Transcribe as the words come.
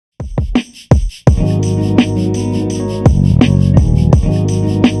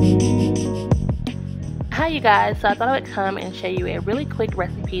guys, so I thought I would come and show you a really quick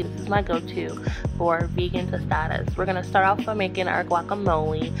recipe. This is my go-to for vegan tostadas. We're going to start off by making our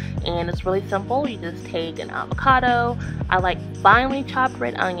guacamole, and it's really simple. You just take an avocado, I like finely chopped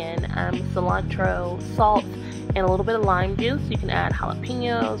red onion, cilantro, salt, and a little bit of lime juice. You can add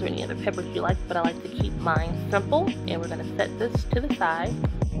jalapenos or any other peppers you like, but I like to keep mine simple. And we're going to set this to the side.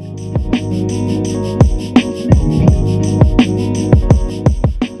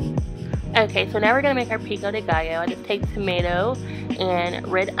 Okay, so now we're going to make our pico de gallo. I just take tomato and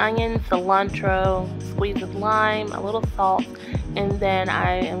red onion, cilantro, squeeze of lime, a little salt, and then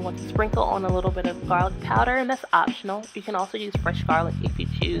I am going to sprinkle on a little bit of garlic powder, and that's optional. You can also use fresh garlic if you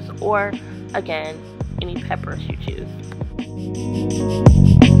choose, or again, any peppers you choose.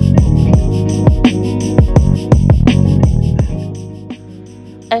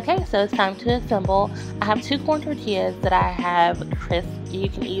 Okay, so it's time to assemble. I have 2 corn tortillas that I have crisped. You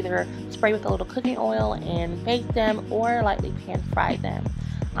can either spray with a little cooking oil and bake them, or lightly pan fry them.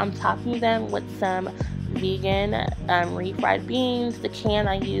 I'm topping them with some vegan refried beans. The can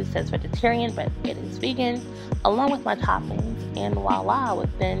I use says vegetarian, but it is vegan, along with my toppings, and voila,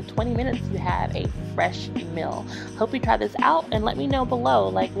 within 20 minutes you have a fresh meal. Hope you try this out and let me know below,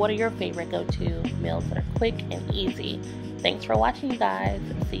 like, what are your favorite go-to meals that are quick and easy. Thanks for watching, you guys.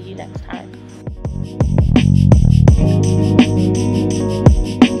 See you next time.